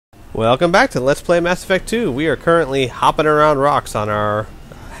Welcome back to Let's Play Mass Effect 2. We are currently hopping around rocks on our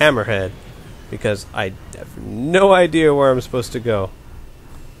hammerhead because I have no idea where I'm supposed to go.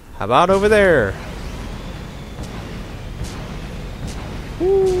 How about over there?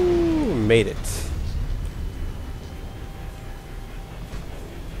 Woo, made it.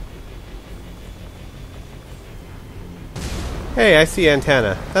 Hey, I see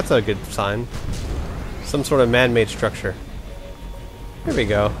antenna. That's a good sign. Some sort of man-made structure. Here we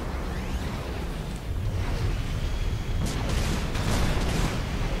go.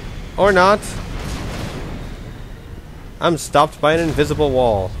 Or not. I'm stopped by an invisible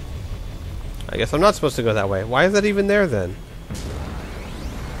wall. I guess I'm not supposed to go that way. Why is that even there then?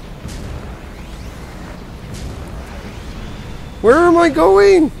 Where am I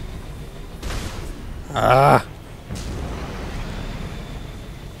going? Ah.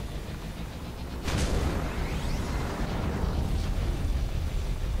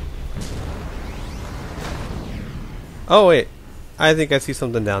 Oh wait, I think I see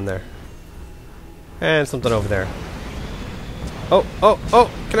something down there. And something over there. Oh, oh,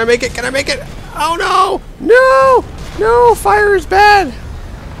 oh, can I make it? Can I make it? Oh no! No! No, fire is bad!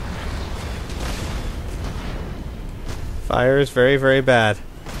 Fire is very, very bad.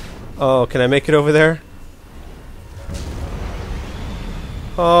 Oh, can I make it over there?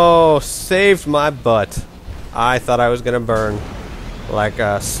 Oh, saved my butt. I thought I was gonna burn like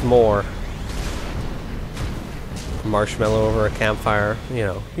a s'more. Marshmallow over a campfire. You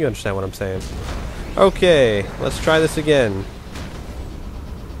know, you understand what I'm saying. Okay, let's try this again.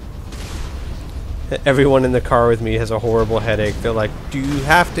 Everyone in the car with me has a horrible headache. They're like, do you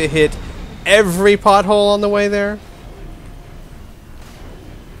have to hit every pothole on the way there?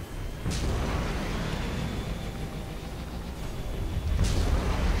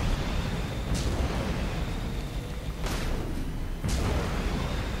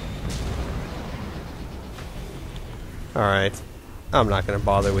 Alright. I'm not going to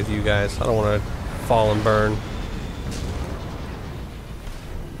bother with you guys. I don't want to fall and burn.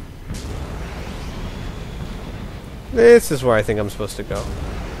 This is where I think I'm supposed to go.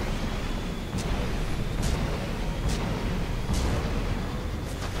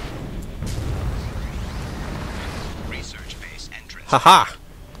 Research base entrance. Haha!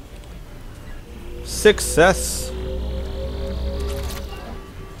 Success!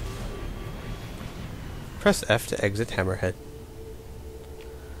 Press F to exit Hammerhead.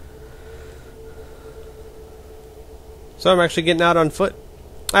 So I'm actually getting out on foot.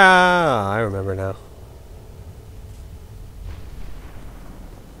 Ah, I remember now.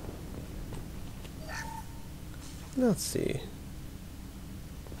 Let's see.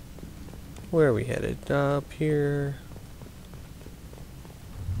 Where are we headed? Up here.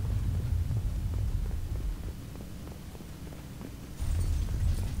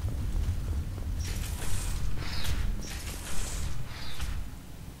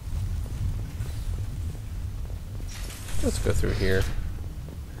 Let's go through here.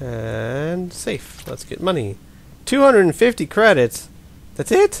 And safe. Let's get money. 250 credits.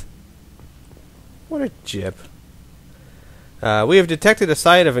 That's it? What a jip. We have detected a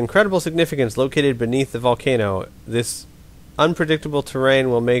site of incredible significance located beneath the volcano. This unpredictable terrain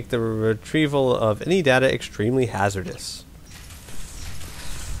will make the retrieval of any data extremely hazardous.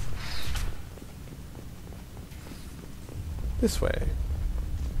 This way.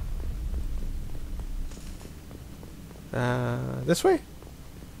 This way?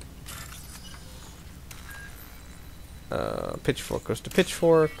 Pitchfork goes to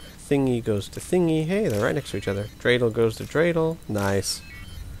pitchfork. Thingy goes to thingy. Hey, they're right next to each other. Dreidel goes to dreidel. Nice.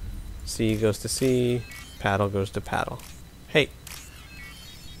 C goes to C. Paddle goes to paddle. Hey.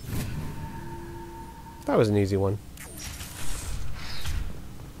 That was an easy one.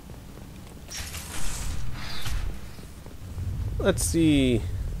 Let's see.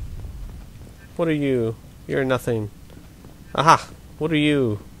 What are you? You're nothing. Aha! What are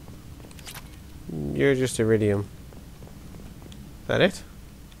you? You're just iridium. Is that it?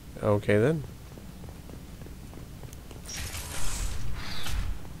 Okay then.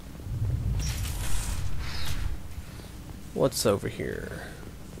 What's over here?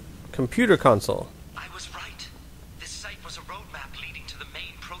 Computer console. I was right. This site was a roadmap leading to the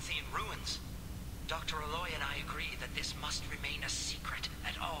main Prothean ruins. Dr. Aloy and I agree that this must remain a secret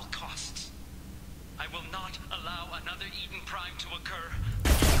at all costs. I will not allow another Eden Prime to occur.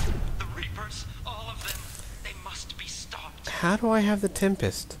 The Reapers, all of them, they must be stopped. How do I have the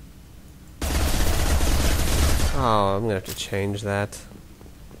Tempest? Oh, I'm gonna have to change that.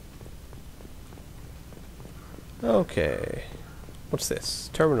 Okay. What's this?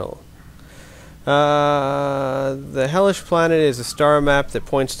 Terminal. The hellish planet is a star map that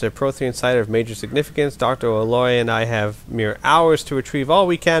points to a Prothean site of major significance. Dr. Aloy and I have mere hours to retrieve all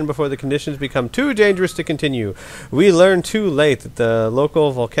we can before the conditions become too dangerous to continue. We learn too late that the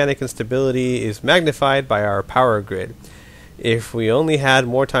local volcanic instability is magnified by our power grid. If we only had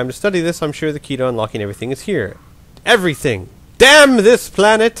more time to study this, I'm sure the key to unlocking everything is here. Everything! Damn this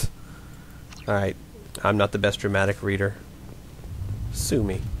planet! Alright, I'm not the best dramatic reader. Sue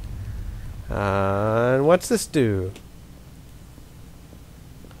me. And what's this do?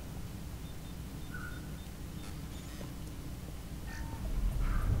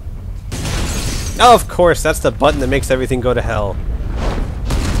 Oh, of course, that's the button that makes everything go to hell.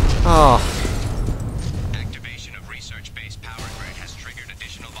 Oh. Activation of research-based power grid has triggered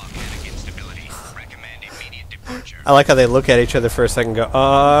additional volcanic instability. Recommend immediate departure. I like how they look at each other for a second and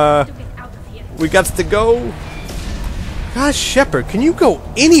go, we got to go. Gosh, Shepard, can you go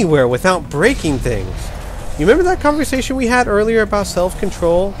anywhere without breaking things? You remember that conversation we had earlier about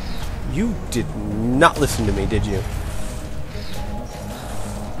self-control? You did not listen to me, did you?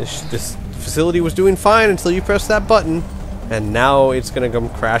 This facility was doing fine until you pressed that button, and now it's going to come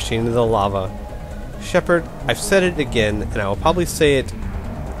crashing into the lava. Shepard, I've said it again, and I will probably say it...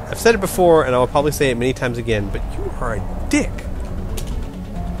 I've said it before, and I will probably say it many times again, but you are a dick.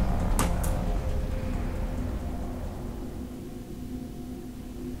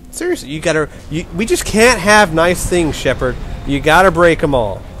 Seriously, you gotta... we just can't have nice things, Shepard. You gotta break them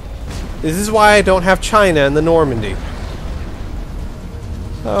all. This is why I don't have China in the Normandy.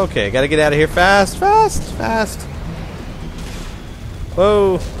 Okay, gotta get out of here fast, fast, fast.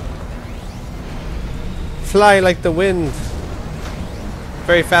 Whoa. Fly like the wind.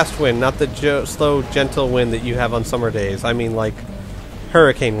 Very fast wind, not the slow, gentle wind that you have on summer days. I mean, like,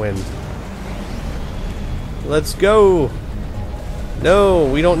 hurricane wind. Let's go. No,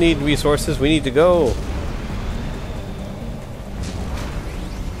 we don't need resources. We need to go.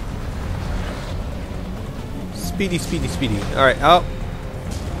 Speedy, speedy, speedy. Alright, out.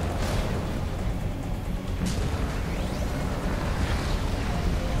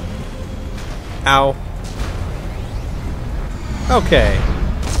 Ow. Okay.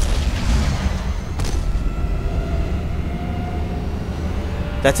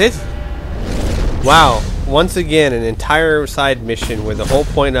 That's it? Wow. Once again, an entire side mission where the whole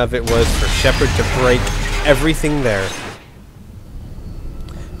point of it was for Shepard to break everything there.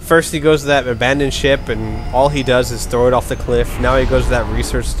 First he goes to that abandoned ship and all he does is throw it off the cliff. Now he goes to that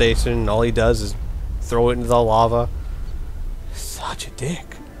research station and all he does is throw it into the lava. Such a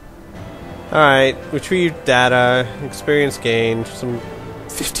dick. Alright, retrieve data, experience gained, some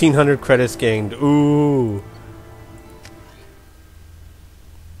 1,500 credits gained. Ooh.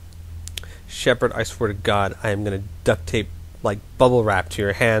 Shepard, I swear to God, I am going to duct tape, like, bubble wrap to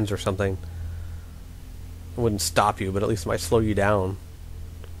your hands or something. It wouldn't stop you, but at least it might slow you down.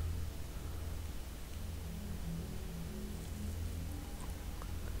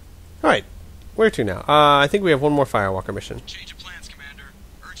 Alright, where to now? I think we have one more Firewalker mission. Change of plans, Commander.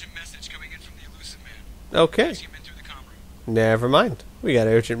 Urgent message coming in from the Elusive Man. Okay. Placing him in through the comm room. Never mind. We got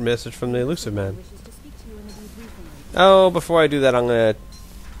an urgent message from the Elusive Man. Oh, before I do that, I'm going to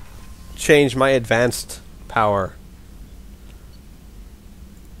change my advanced power.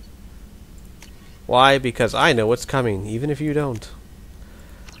 Why? Because I know what's coming, even if you don't.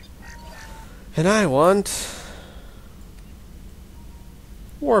 And I want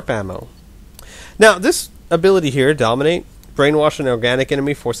warp ammo. Now, this ability here, Dominate, brainwash an organic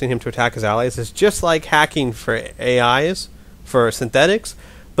enemy, forcing him to attack his allies, is just like hacking for AIs, for synthetics,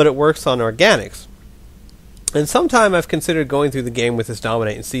 but it works on organics. And sometime I've considered going through the game with this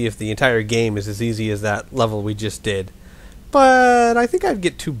Dominate and see if the entire game is as easy as that level we just did. But I think I'd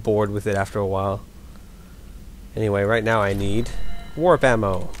get too bored with it after a while. Anyway, right now I need warp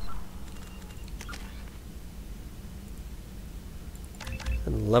ammo.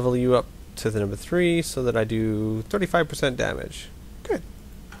 And level you up to the number 3 so that I do 35% damage. Good.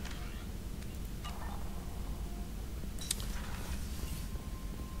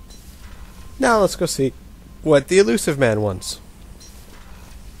 Now let's go see what the Elusive Man wants.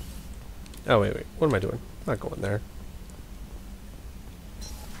 Oh, wait. What am I doing? I'm not going there.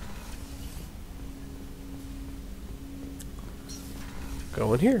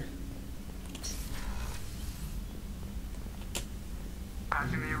 Going here.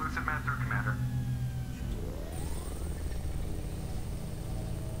 Passing the Elusive Man through, Commander.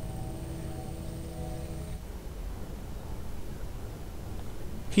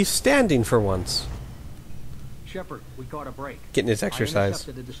 He's standing for once. Shepard, we caught a break. Getting his I exercise.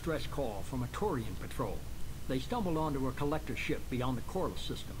 intercepted a distress call from a Turian patrol. They stumbled onto a collector ship beyond the Corliss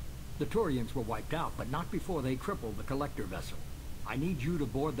system. The Turians were wiped out, but not before they crippled the collector vessel. I need you to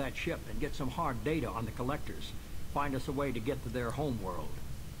board that ship and get some hard data on the collectors. Find us a way to get to their home world.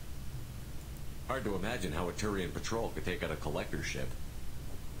 Hard to imagine how a Turian patrol could take out a collector ship.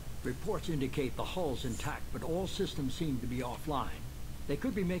 Reports indicate the hull's intact, but all systems seem to be offline. They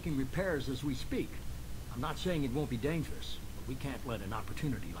could be making repairs as we speak. I'm not saying it won't be dangerous, but we can't let an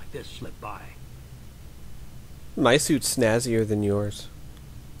opportunity like this slip by. My suit's snazzier than yours.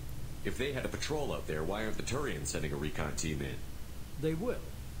 If they had a patrol out there, why aren't the Turians sending a recon team in? They will,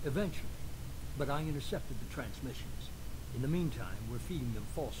 eventually. But I intercepted the transmissions. In the meantime, we're feeding them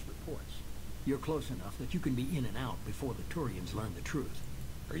false reports. You're close enough that you can be in and out before the Turians learn the truth.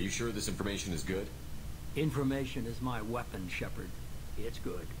 Are you sure this information is good? Information is my weapon, Shepard. It's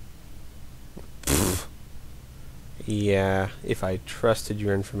good. Yeah, if I trusted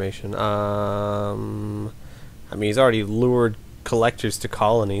your information. I mean, he's already lured collectors to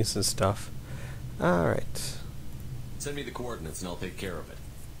colonies and stuff. Alright. Send me the coordinates and I'll take care of it.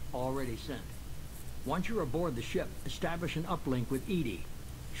 Already sent. Once you're aboard the ship, establish an uplink with Edie.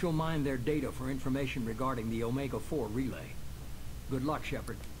 She'll mine their data for information regarding the Omega-4 relay. Good luck,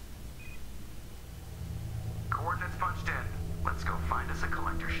 Shepard. Coordinates punched in. Let's go find us a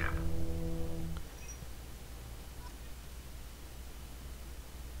collector ship.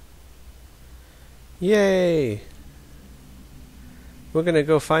 Yay! We're gonna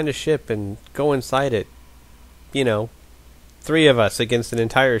go find a ship and go inside it. You know, 3 of us against an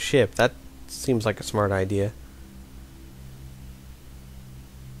entire ship. That seems like a smart idea.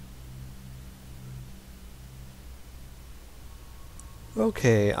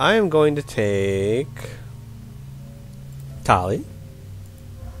 Okay, I am going to take Tali,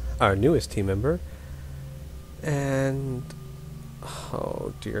 our newest team member, and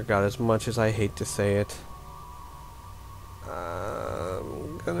oh dear God, as much as I hate to say it,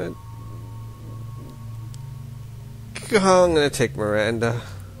 I'm gonna take Miranda.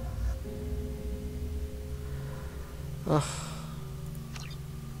 Ugh.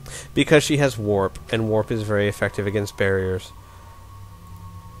 Because she has warp, and warp is very effective against barriers.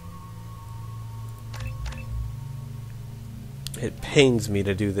 It pains me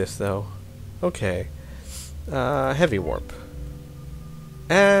to do this, though. Okay. Heavy warp.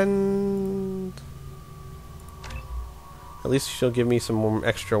 And at least she'll give me some more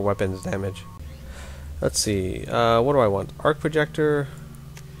extra weapons damage. Let's see. What do I want? Arc projector?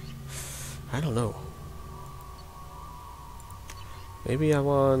 I don't know. Maybe I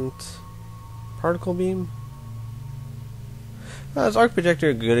want particle beam? Is arc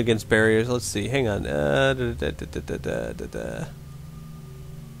projector good against barriers? Let's see. Hang on.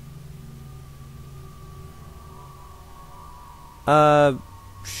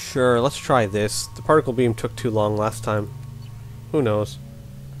 Sure. Let's try this. The particle beam took too long last time. Who knows?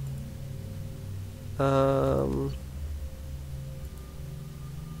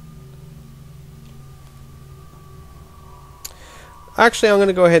 Actually, I'm going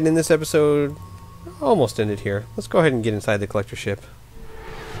to go ahead and end this episode. Almost ended here. Let's go ahead and get inside the collector ship.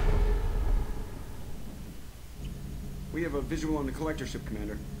 We have a visual on the collector ship,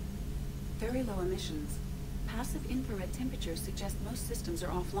 Commander. Very low emissions. Passive infrared temperatures suggest most systems are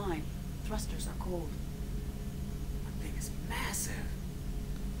offline. Thrusters are cold. That thing is massive.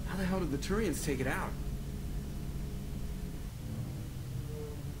 How the hell did the Turians take it out?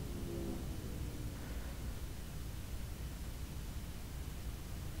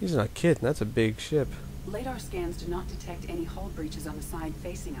 He's not kidding. That's a big ship. Radar scans do not detect any hull breaches on the side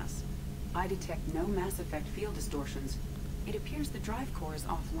facing us. I detect no mass effect field distortions. It appears the drive core is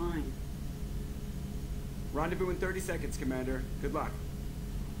offline. Rendezvous in 30 seconds, Commander. Good luck.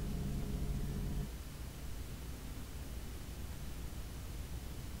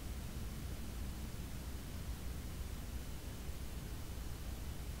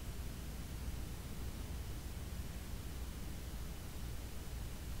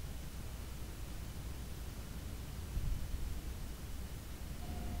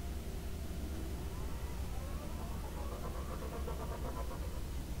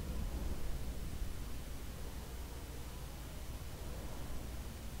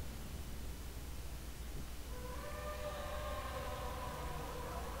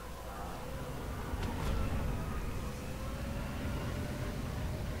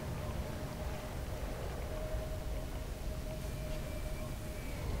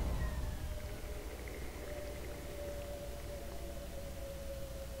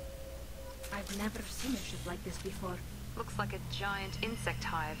 I've never seen a ship like this before. Looks like a giant insect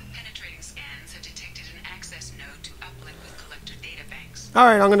hive. Penetrating scans have detected an access node to uplink with collector data banks.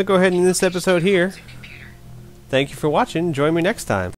 Alright, I'm going to go ahead and end this episode here. Thank you for watching. Join me next time.